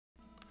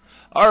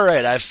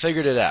Alright, I've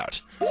figured it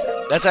out.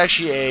 That's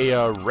actually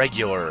a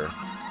regular...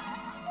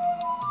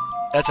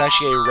 That's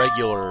actually a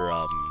regular,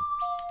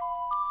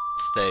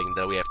 thing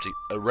that we have to...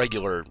 A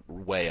regular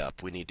way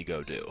up we need to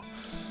go do.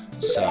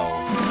 So...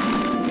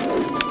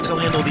 Let's go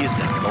handle these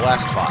now. The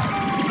last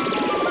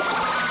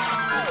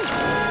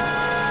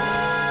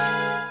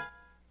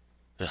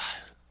 5.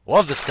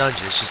 Love this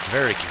dungeon. It's just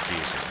very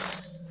confusing.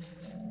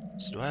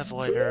 So do I have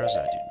light arrows?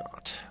 I do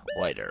not.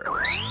 Light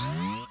arrows.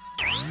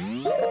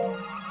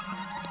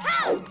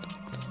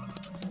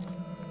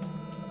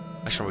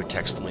 I should probably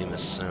text Lemus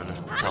soon.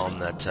 Tell him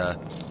that,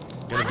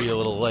 gonna be a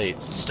little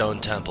late. Stone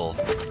Temple.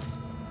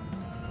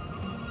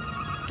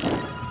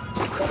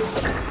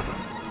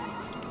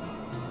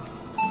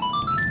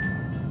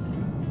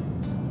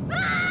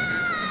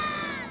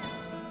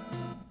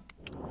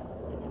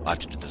 I have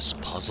to do this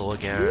puzzle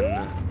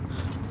again.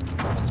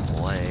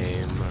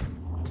 Lame.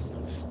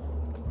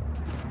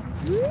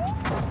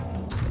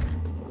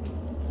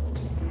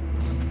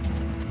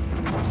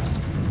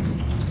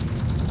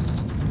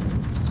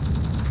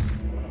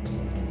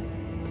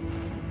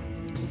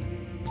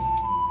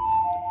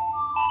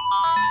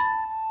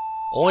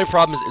 Only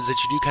problem is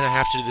that you do kind of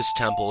have to do this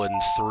temple in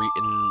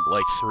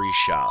like three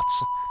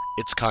shots.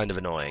 It's kind of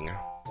annoying,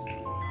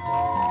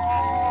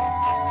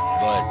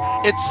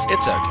 but it's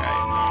okay.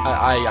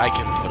 I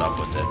can put up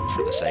with it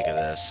for the sake of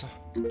this.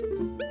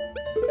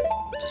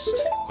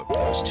 Just equip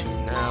those 2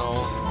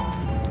 now.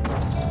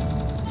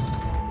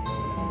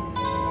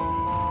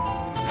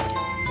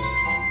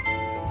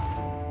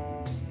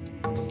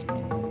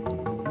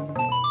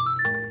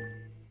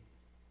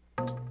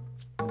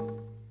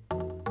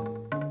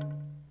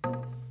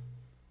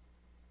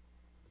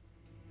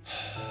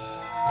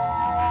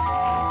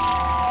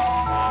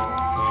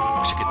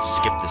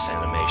 Skip this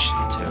animation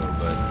too,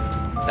 but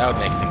that would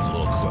make things a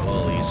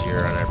little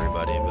easier on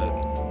everybody, but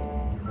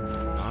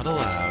not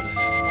allowed.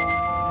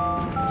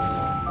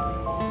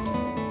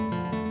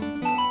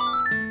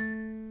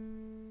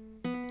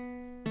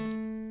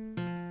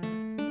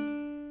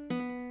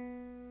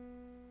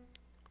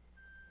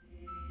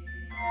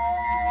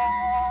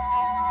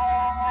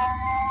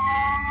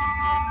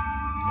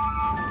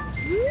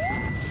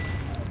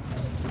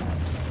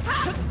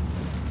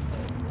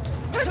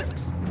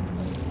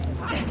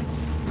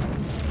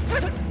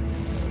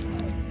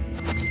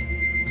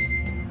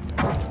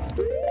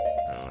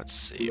 Let's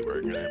see,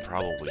 we're gonna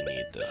probably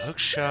need the hook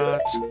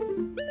shot.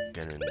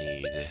 Gonna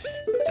need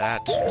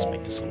that. Let's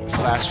make this a little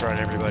faster on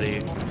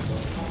everybody.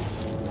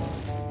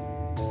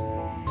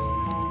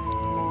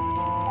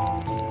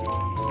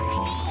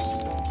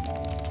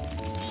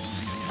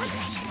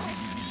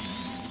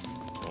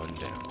 One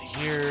down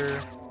here.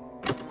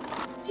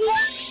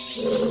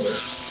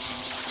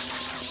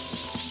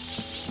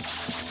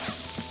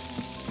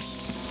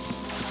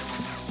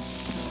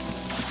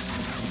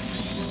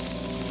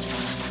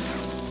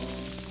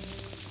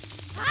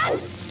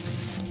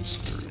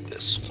 Just through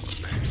this one.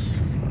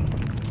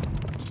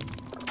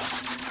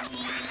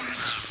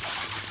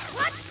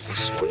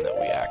 This one that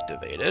we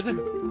activated.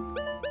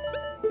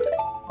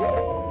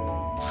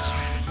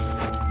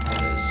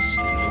 That is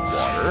in the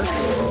water.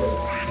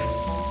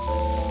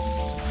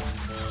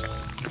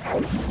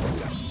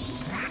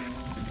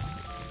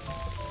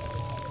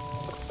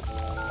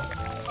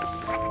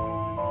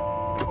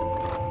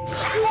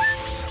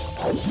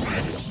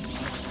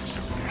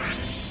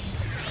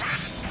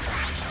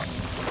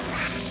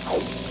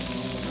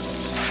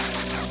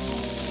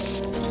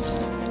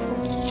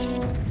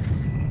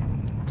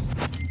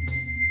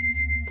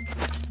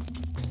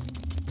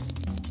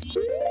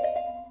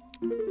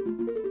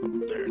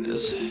 There it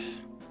is.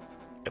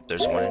 Yep,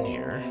 there's one in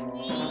here.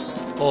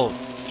 Well,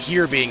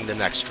 here being the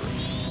next room.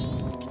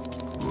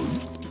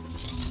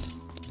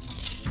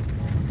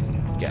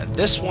 Yeah,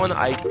 this one,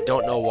 I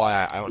don't know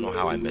why, I don't know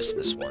how I missed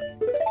this one.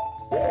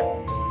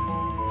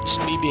 Just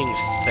me being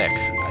thick,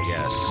 I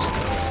guess.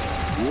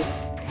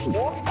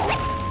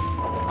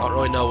 I don't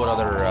really know what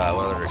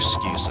other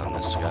excuse on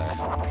this guy.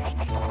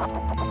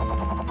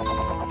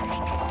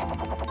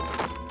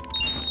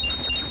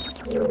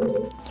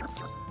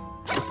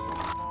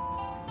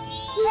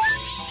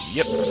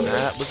 Yep,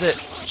 that was it.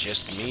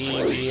 Just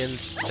me being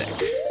thick.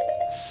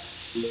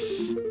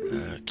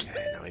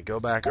 Okay, now we go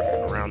back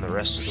around the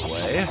rest of the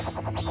way.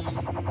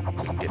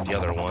 We can get the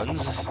other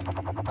ones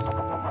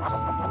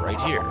right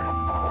here.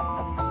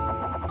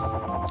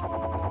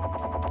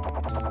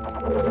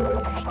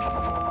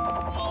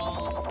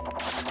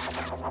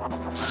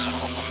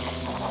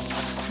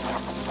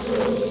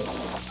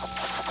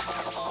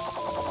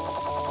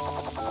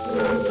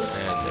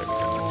 And there we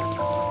go.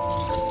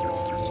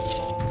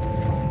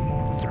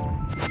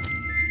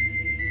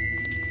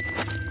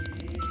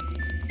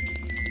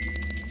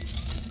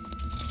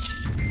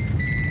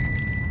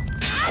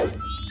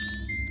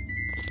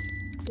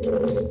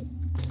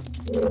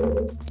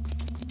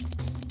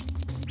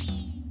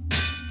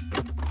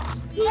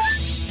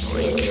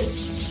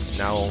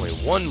 Now only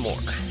one more,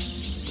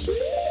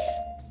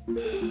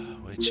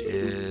 which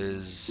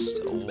is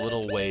a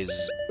little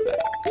ways back.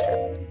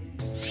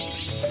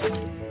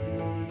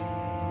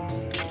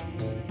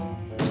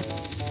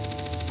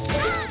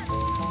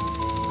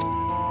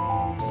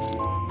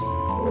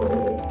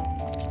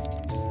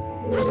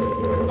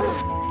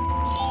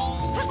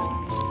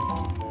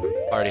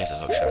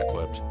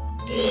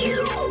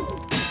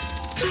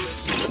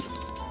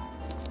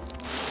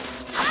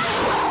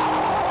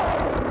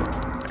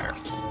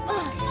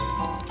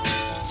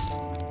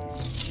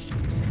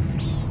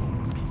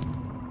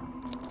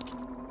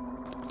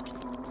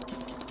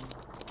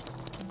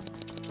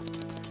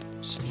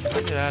 Can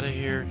I get out of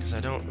here? Because I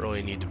don't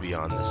really need to be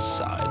on this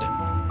side.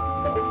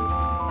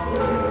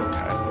 Okay,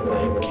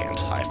 I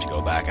can't. I have to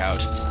go back out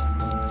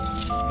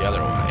the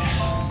other way.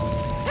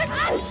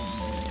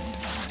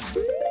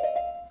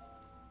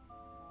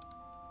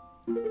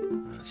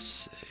 Let's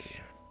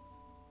see.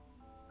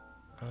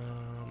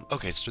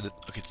 Okay, it's through the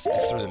it's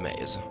through the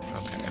maze.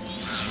 Okay.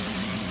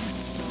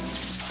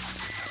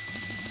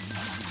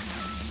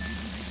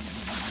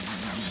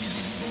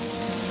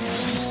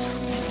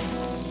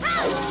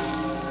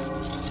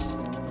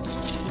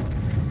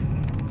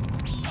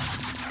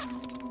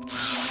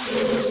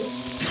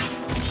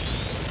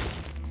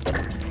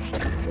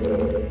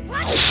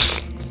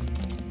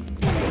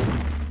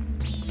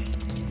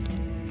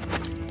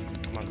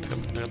 Come on, pick up.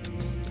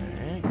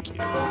 Thank you.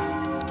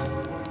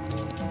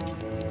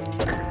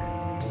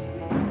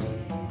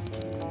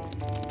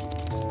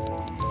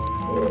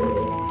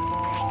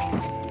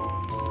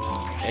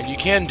 And you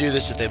can do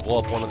this if they blow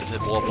up one of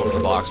the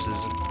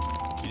boxes.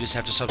 You just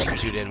have to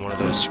substitute in one of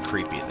those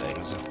creepy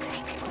things.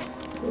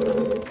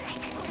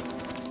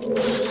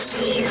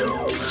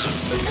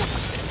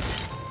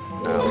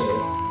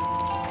 Ow.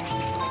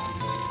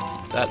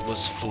 That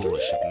was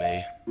foolish of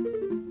me.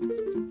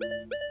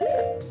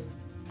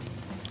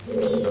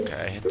 Okay,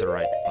 I hit the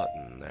right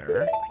button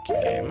there. Thank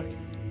you, game.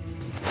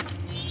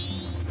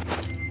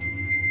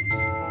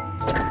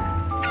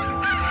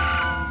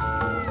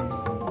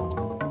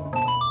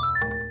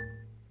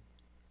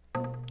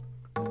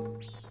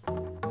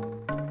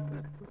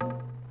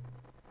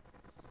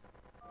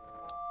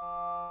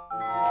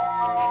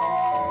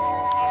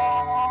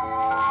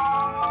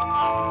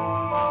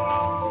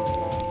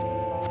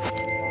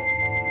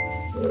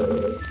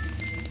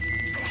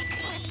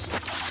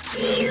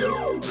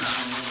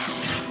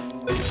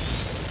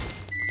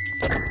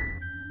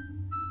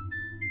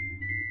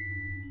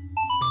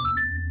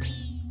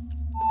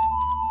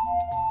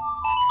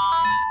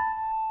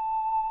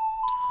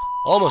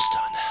 Almost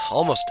done.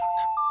 Almost done.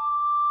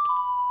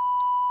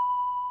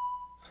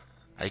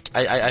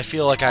 I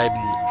feel like I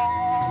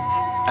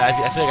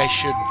feel like I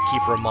should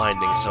keep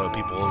reminding so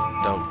people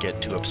don't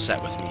get too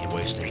upset with me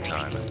wasting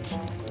time.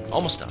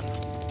 Almost done.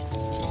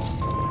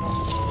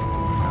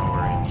 Now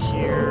we're in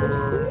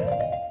here.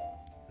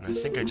 And I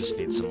think I just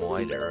need some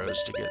light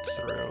arrows to get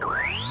through.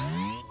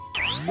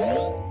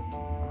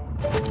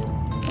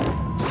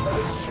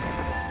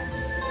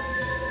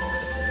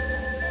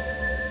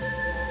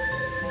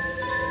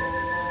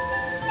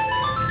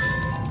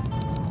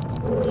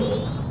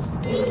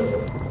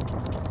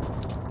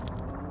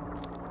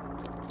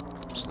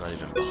 It's not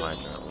even behind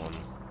that one.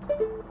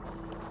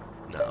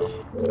 No.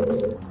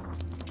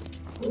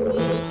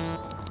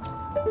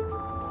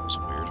 That's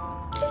weird.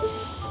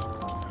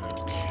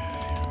 Okay.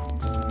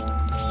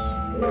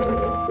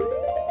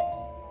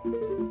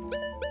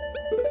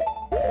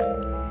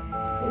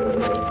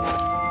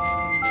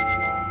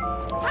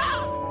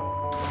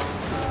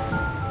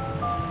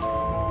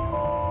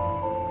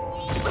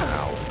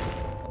 Ow.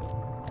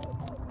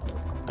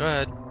 Go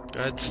ahead. Go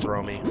ahead,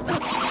 throw me.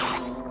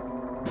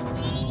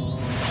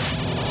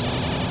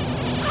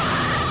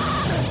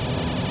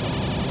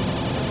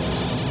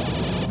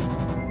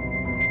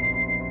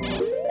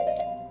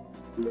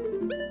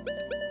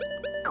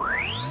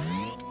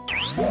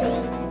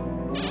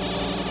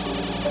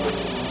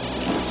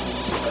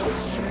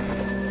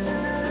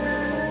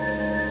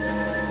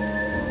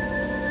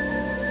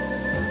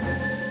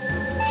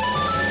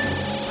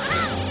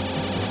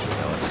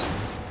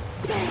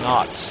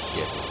 Not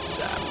get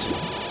zapped.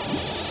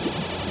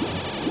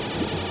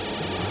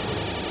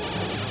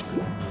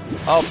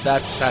 Oh,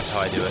 that's how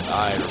I do it.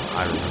 I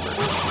remember.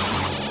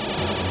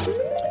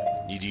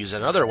 Need to use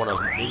another one of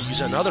them.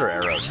 Use another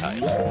arrow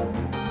type.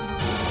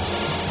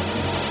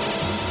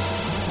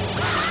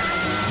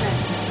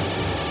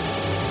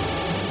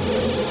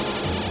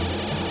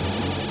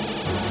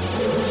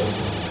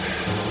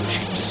 Wish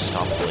he'd just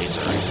stop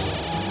lasering.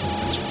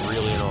 It's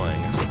really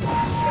annoying.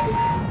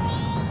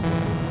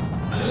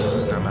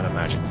 I'm out of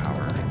magic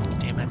power.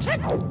 Damn it.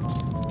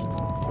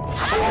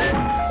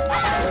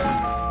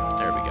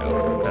 There we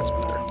go. That's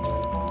better.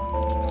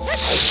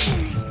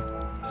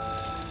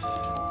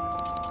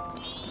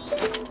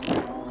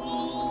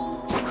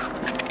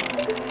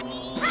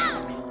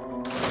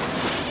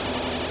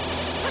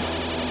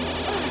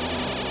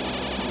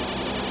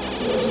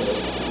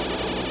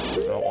 I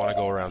don't want to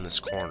go around this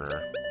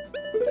corner.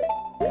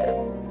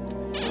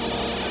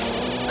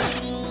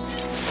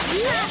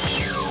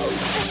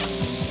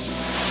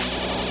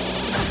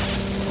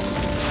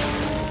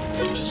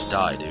 Just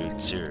die, dude.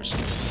 Seriously.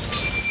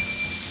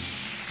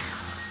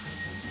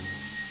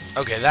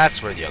 Okay,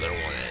 that's where the other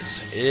one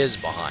is. It is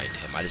behind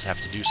him. I just have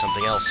to do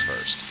something else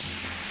first.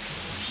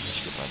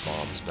 Let's get my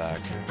bombs back.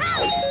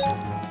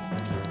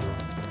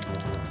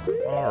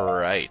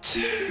 Alright.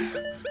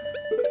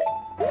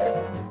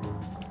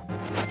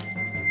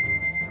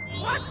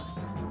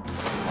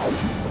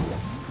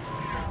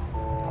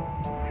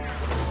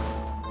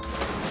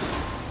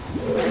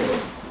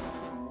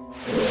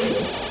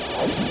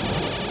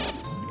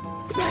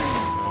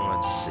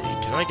 Let's see.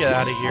 Can I get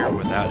out of here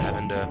without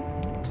having to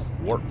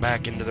warp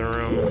back into the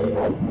room?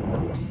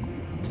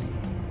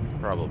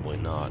 Probably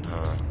not,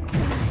 huh?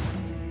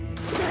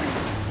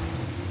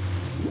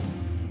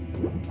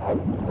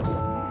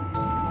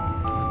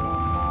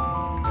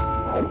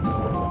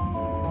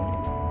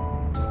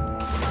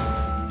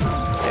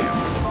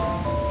 Damn.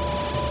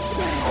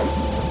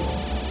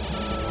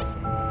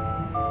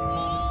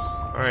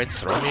 Alright,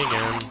 throw me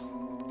again.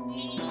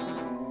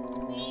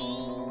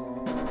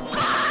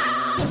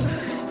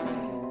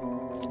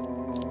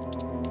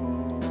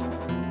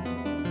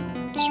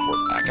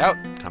 Swirl back out,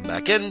 come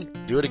back in,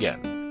 do it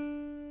again.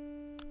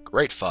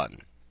 Great fun.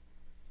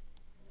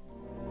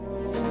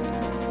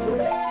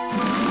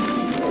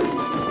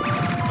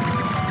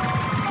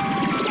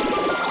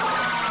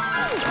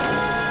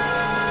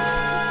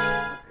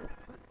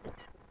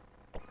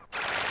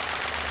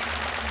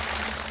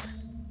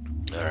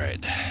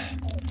 Alright.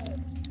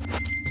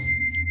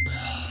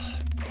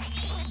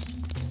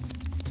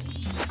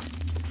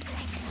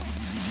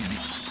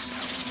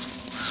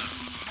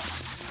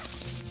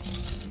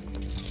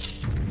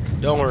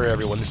 Don't worry,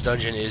 everyone. This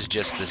dungeon is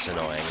just this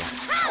annoying.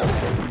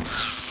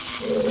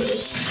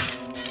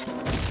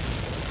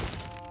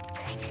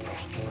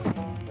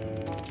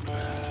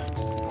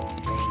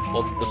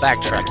 Well, the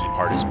backtracking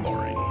part is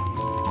boring.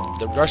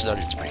 The rest of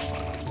the dungeon's pretty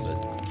fun, but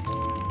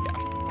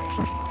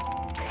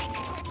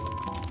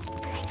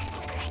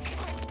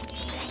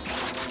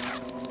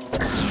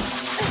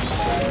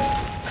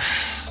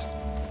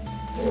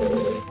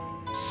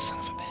yeah. Son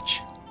of a bitch.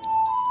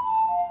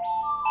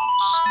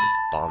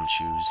 Bomb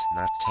shoes.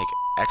 Not to take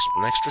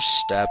an extra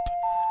step.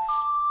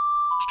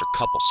 Extra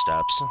couple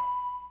steps.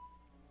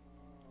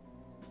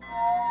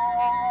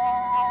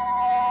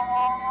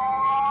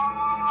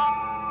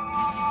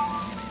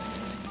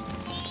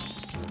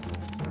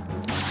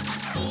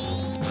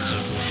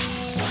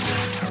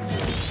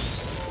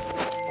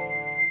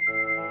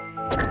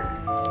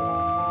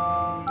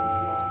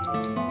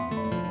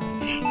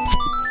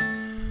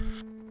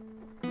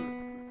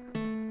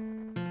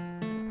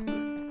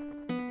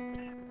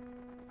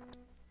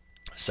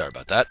 Sorry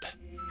about that.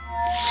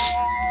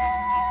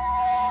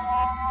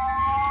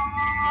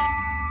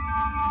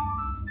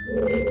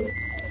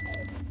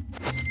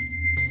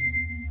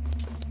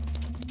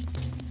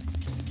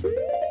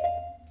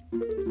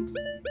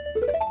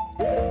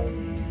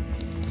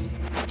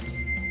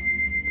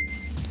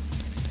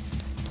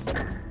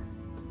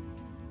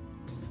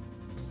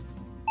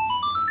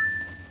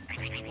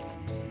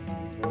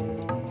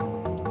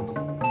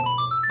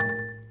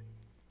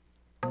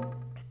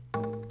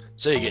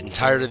 So, you getting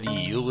tired of the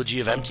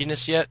eulogy of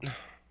emptiness yet?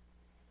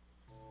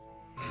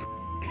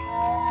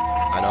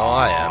 I know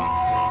I am.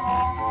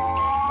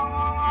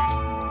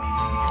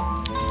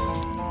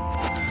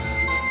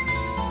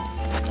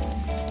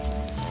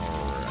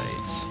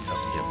 Alright.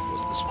 Yep,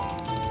 what's this one?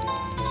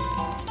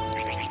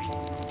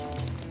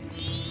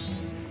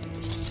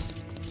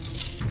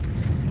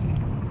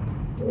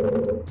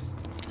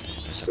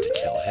 Just have to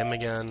kill him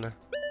again.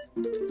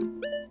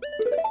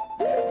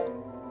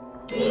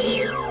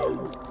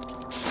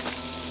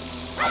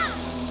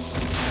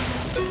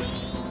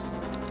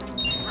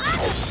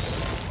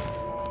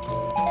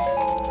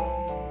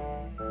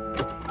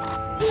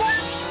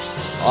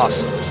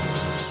 Awesome.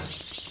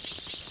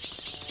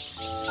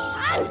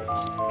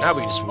 Now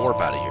we can just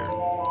warp out of here.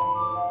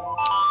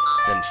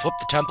 Then flip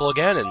the temple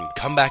again and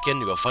come back in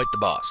to go fight the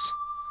boss.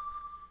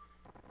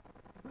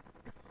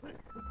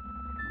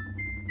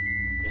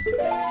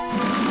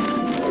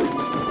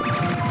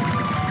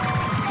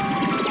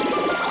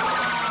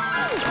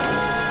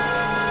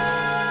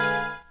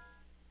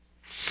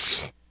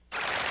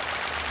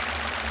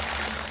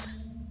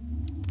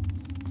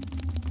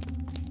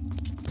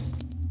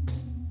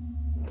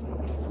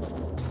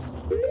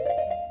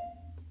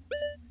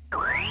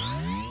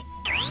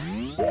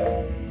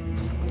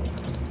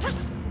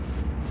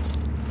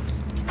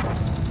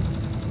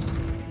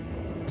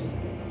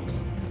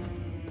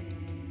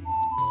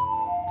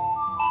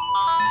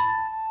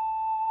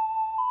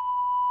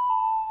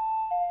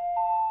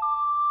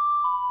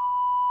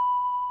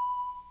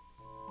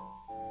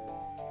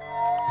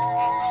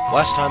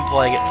 Last time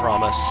playing it,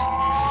 promise.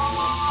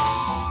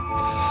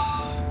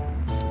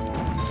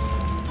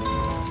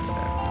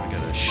 Okay, I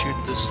gotta shoot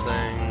this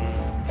thing.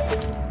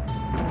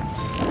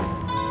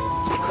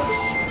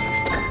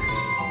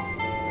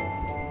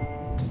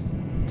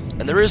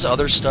 And there is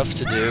other stuff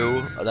to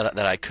do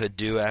that I could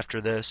do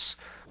after this,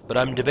 but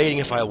I'm debating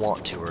if I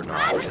want to or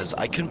not, because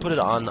I can put it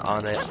on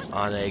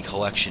a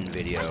collection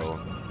video,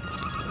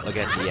 like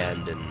at the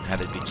end, and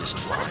have it be just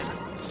fine.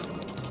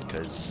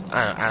 Because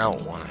I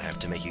don't want to have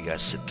to make you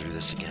guys sit through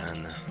this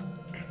again.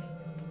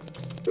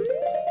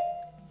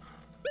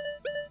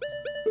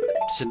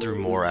 Sit through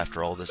more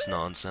after all this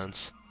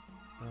nonsense.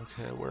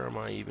 Okay, where am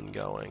I even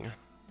going?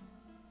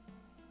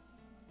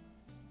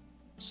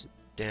 It's a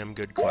damn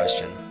good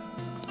question.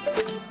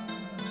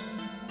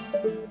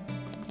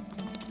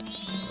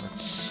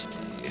 Let's see.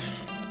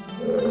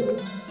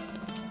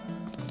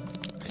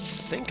 I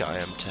think I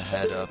am to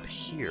head up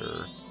here.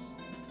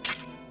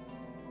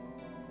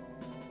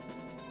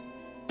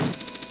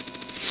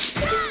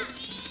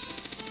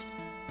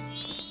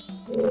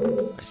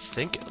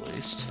 think, at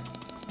least.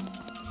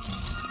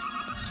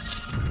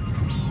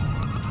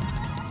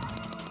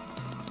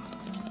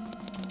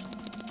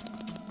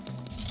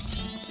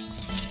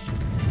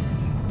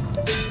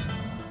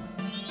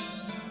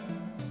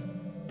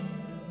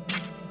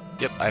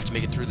 Yep, I have to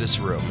make it through this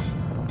room.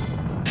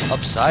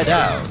 Upside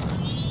down.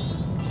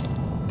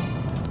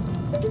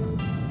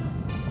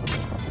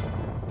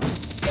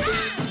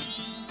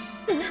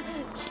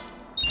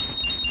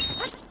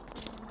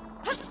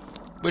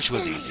 Which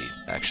was easy,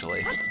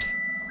 actually.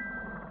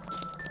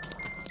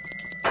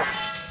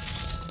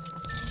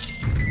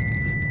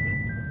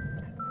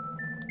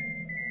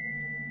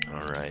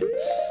 Alright.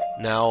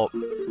 Now,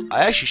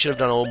 I actually should have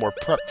done a little more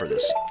prep for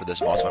this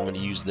boss if I'm going to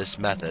use this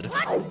method.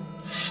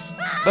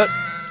 But,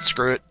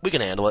 screw it. We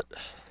can handle it.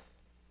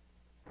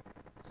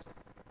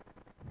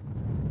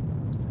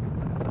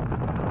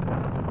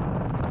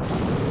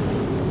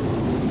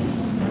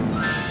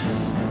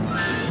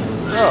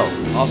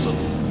 Oh, awesome.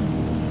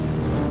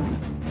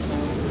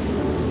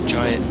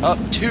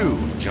 Two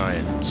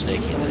giant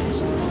snaky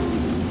things.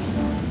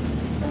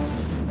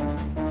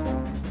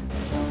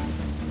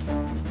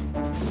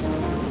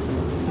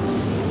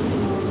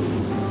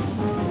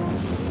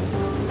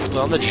 Put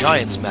on the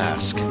giant's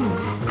mask.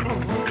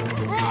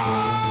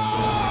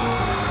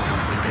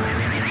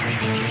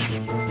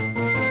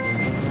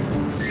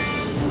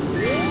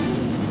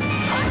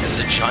 It's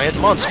a giant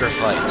monster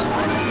fight.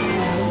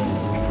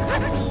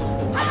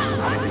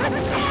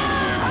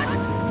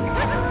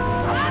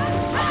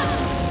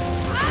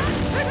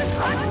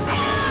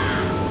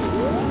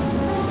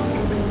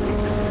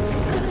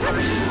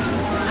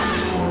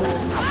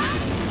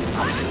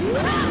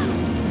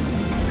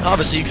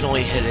 Obviously, you can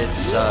only hit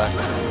its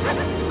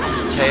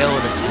tail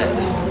and its head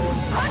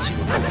to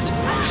hit it.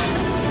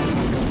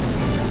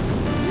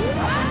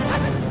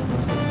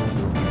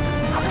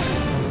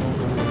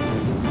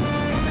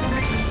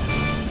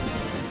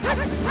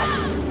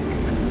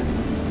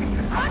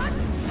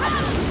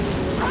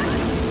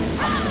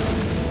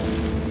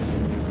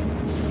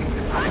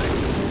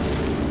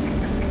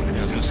 Yeah,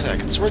 I was gonna say, I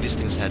could swear these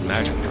things had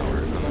magic power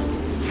in them.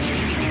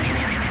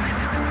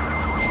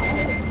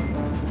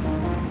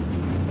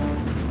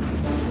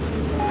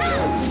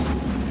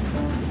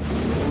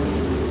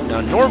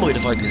 Normally, to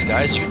fight these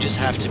guys, you just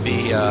have to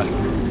be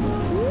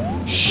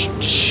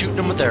shooting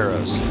them with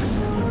arrows.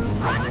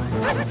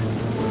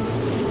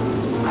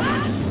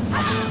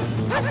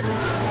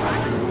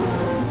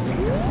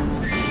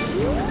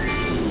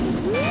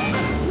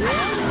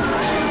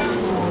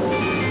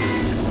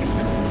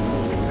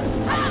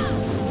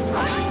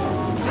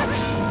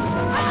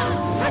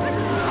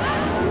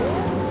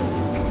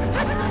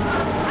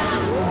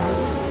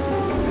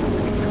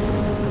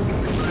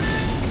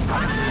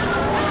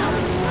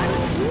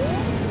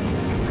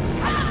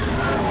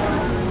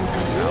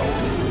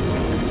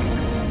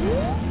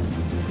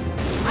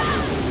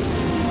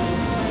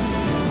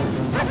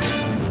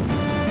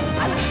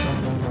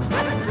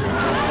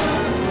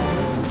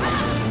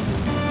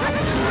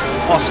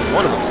 Awesome,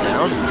 one of them's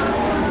down.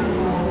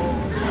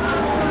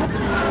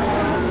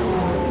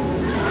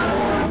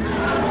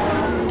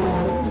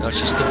 Now it's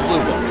just the blue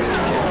one we have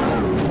to kill.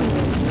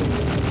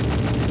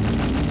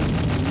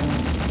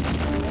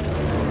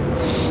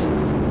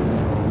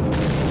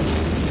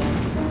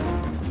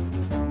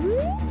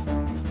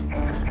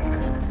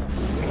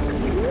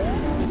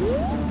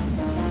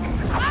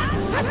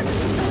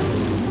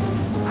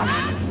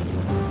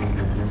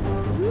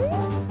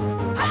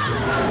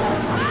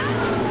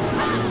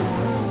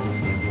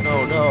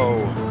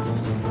 No.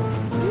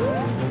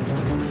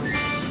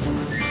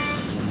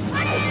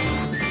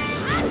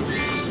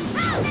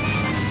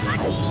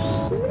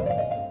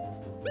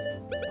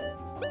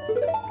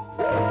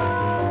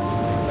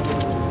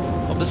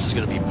 Well, this is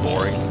going to be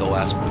boring, the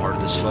last part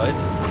of this fight.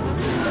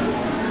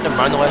 Never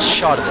mind, the last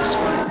shot of this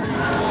fight.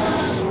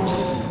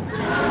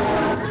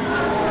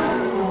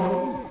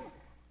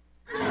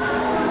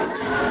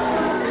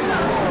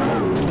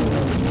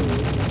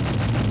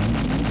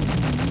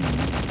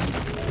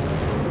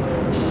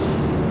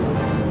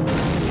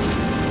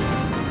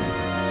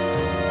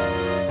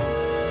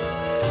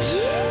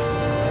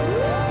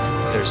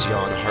 There's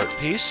Yon Heart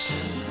Piece.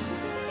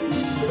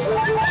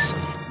 Awesome.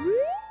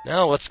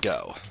 Now let's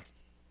go.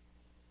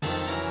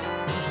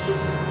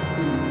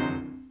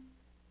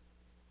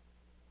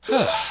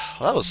 Well,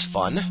 that was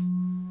fun.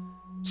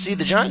 See,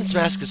 the Giant's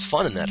Mask is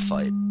fun in that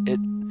fight.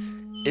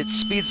 It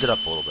speeds it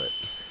up a little bit.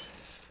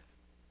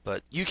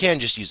 But you can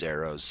just use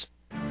arrows.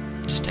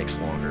 It just takes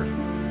longer.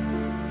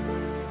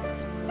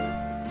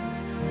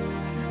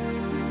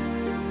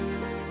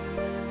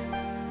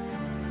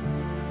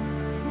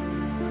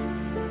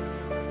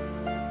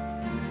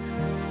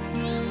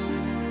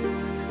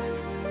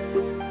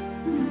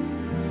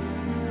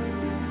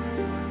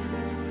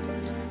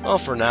 Well,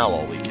 for now,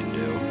 all we can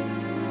do.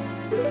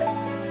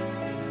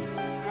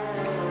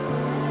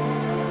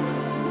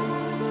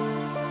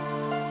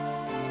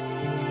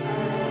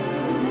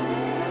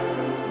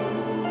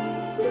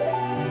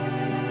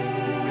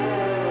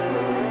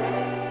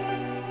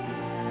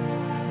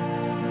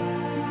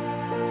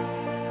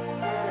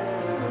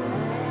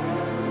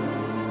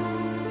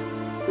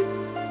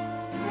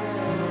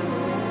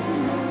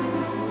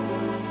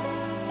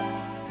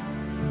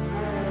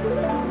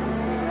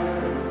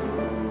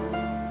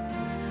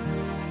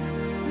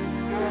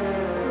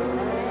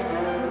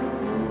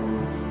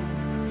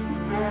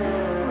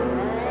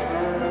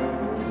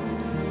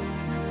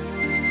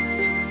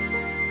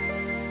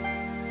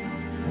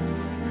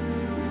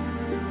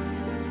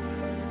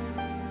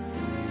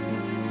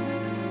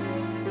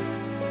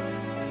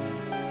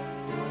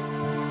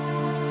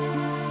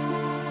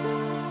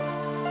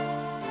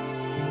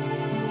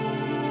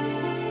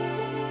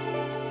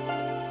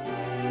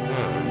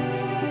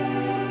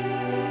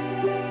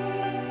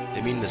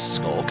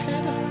 Skull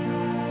Kid?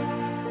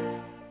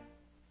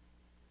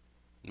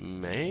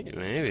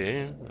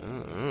 Maybe.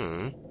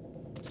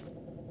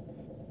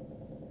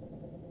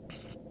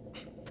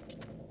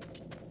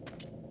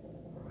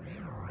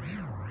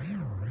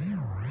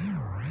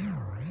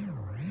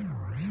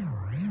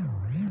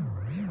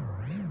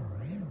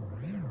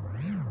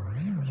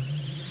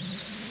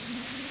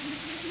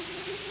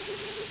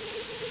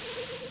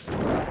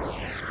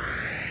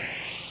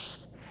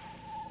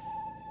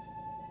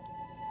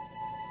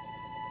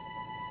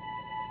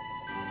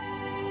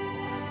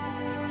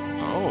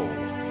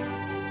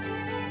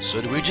 So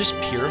do we just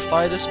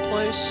purify this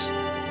place?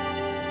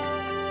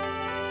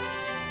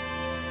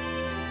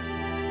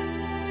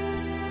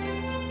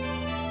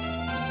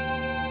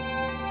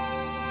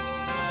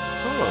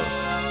 Huh.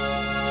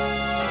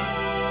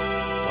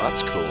 Well,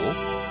 that's cool.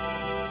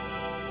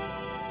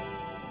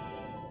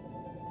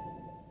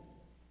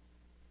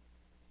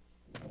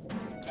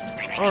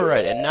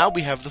 Alright, and now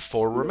we have the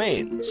 4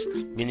 remains,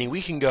 meaning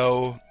we can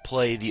go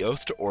play the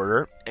Oath to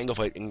Order and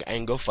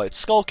go fight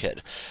Skull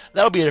Kid.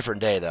 That'll be a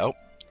different day, though.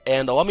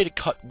 And allow me to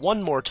cut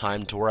one more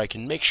time to where I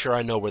can make sure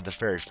I know where the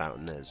fairy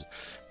fountain is,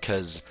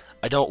 because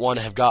I don't want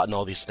to have gotten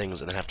all these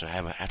things and then have to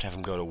have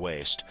them go to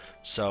waste.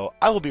 So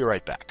I will be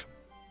right back.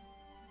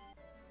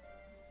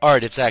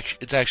 Alright, it's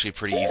actually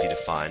pretty easy to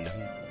find.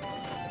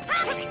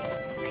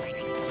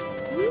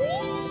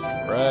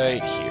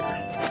 Right here.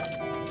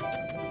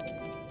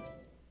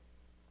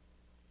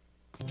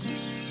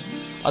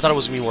 I thought it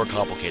was going to be more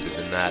complicated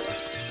than that.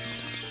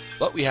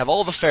 But we have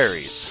all the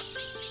fairies.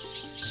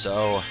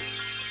 So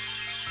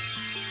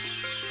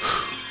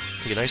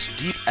take a nice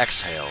deep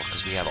exhale,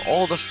 because we have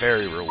all the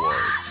fairy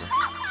rewards.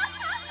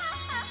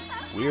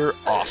 We're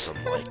awesome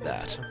like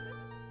that.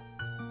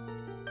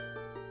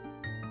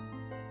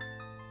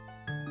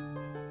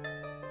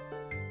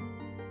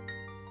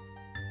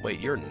 Wait,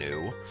 you're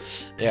new.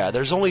 Yeah,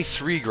 there's only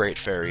 3 Great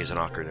Faeries in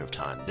Ocarina of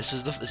Time. This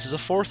is a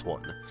 4th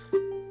one.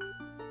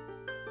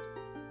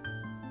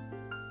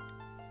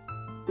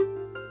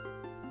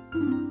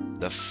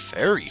 The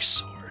Fairy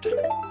Sword.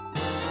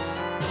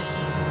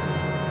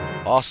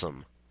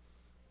 Awesome.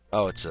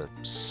 Oh, it's a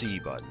C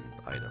button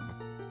item.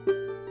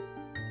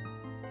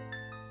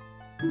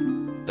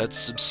 That's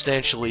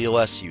substantially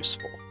less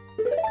useful.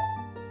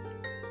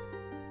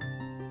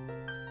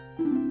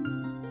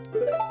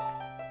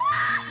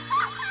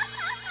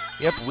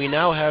 Yep, we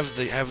now have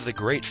the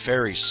Great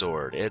Faerie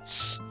Sword.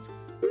 It's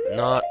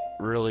not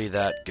really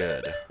that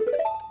good.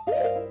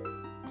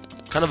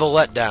 Kind of a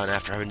letdown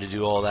after having to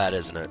do all that,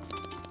 isn't it?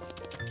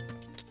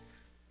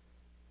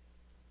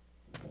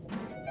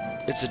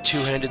 It's a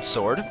 2-handed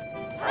sword.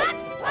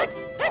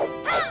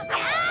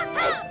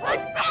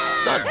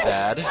 It's not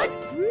bad.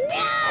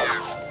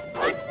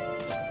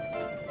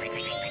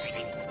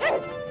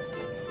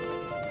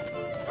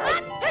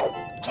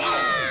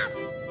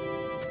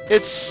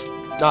 It's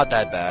not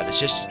that bad. It's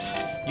just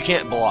you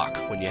can't block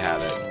when you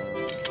have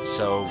it.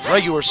 So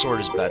regular sword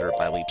is better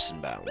by leaps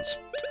and bounds.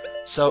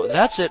 So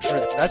that's it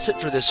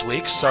for this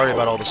week. Sorry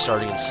about all the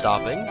starting and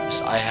stopping.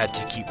 I had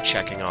to keep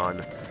checking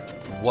on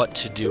what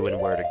to do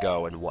and where to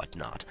go and what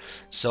not.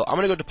 So I'm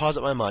going to go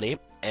deposit my money,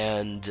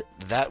 and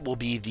that will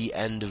be the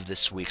end of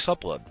this week's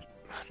upload.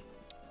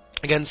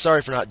 Again,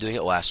 sorry for not doing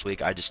it last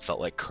week. I just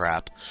felt like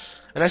crap.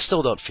 And I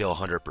still don't feel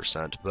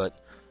 100%, but,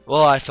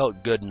 well, I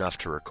felt good enough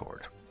to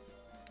record.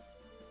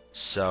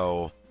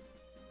 So,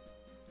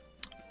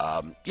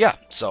 yeah.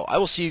 So I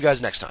will see you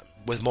guys next time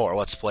with more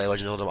Let's Play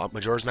Legend of Zelda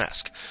Majora's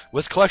Mask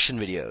with collection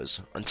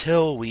videos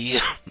until we...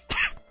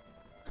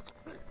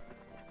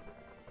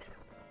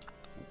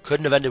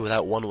 Couldn't have ended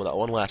without one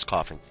last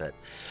coughing fit.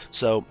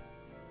 So,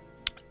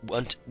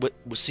 we'll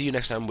see you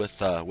next time with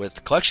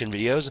collection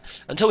videos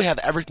until we have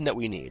everything that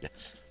we need.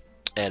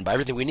 And by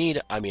everything we need,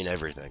 I mean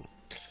everything.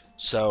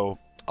 So,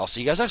 I'll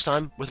see you guys next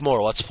time with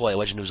more Let's Play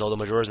Legend of Zelda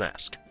Majora's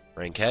Mask.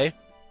 Rank K,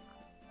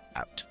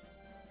 out.